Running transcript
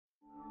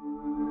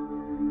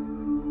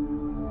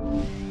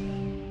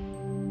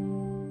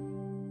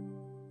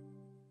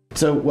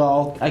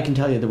Well, I can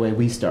tell you the way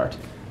we start,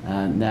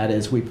 and that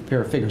is we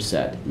prepare a figure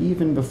set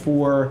even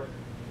before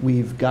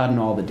we've gotten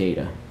all the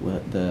data.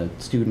 The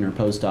student or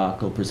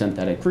postdoc will present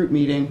that at group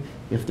meeting.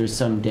 If there's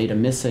some data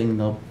missing,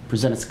 they'll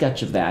present a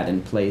sketch of that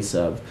in place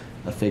of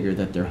a figure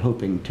that they're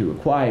hoping to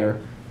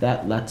acquire.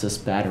 That lets us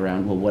bat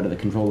around, well, what are the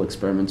control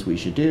experiments we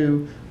should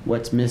do?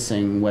 What's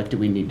missing? What do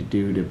we need to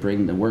do to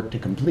bring the work to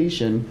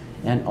completion?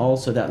 And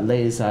also that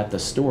lays out the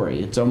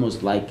story. It's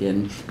almost like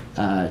in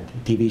a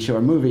TV show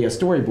or movie, a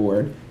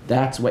storyboard.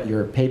 That's what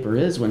your paper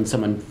is. When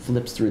someone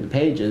flips through the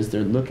pages,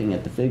 they're looking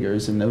at the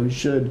figures, and those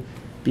should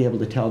be able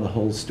to tell the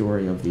whole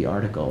story of the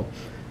article.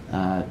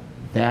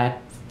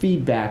 That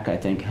feedback, I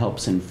think,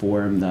 helps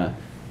inform the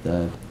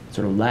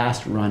sort of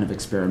last run of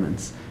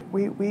experiments.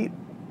 We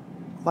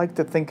like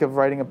to think of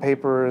writing a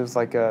paper as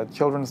like a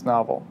children's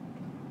novel.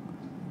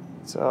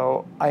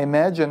 So I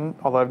imagine,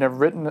 although I've never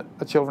written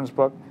a children's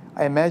book,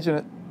 I imagine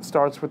it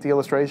starts with the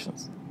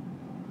illustrations.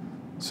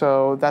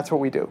 So that's what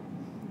we do.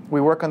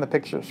 We work on the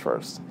pictures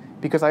first.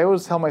 Because I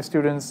always tell my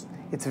students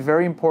it's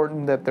very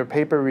important that their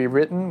paper be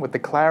written with the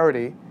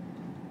clarity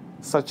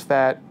such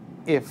that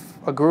if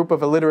a group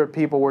of illiterate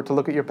people were to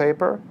look at your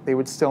paper, they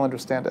would still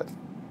understand it.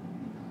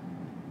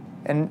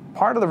 And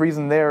part of the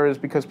reason there is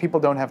because people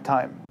don't have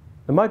time.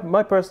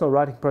 My personal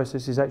writing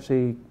process is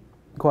actually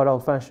quite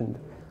old-fashioned.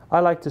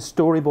 I like to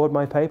storyboard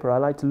my paper. I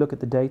like to look at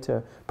the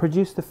data,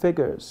 produce the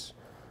figures,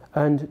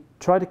 and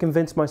try to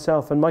convince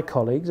myself and my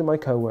colleagues and my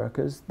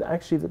co-workers that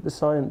actually that the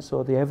science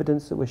or the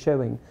evidence that we're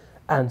showing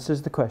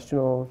answers the question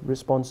or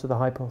responds to the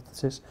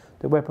hypothesis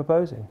that we're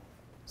proposing.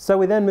 So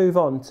we then move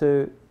on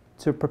to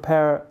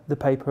prepare the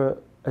paper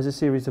as a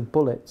series of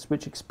bullets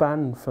which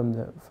expand from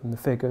the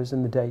figures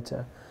and the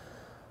data.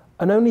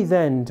 And only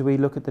then do we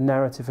look at the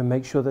narrative and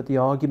make sure that the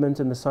argument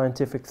and the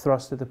scientific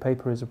thrust of the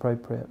paper is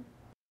appropriate.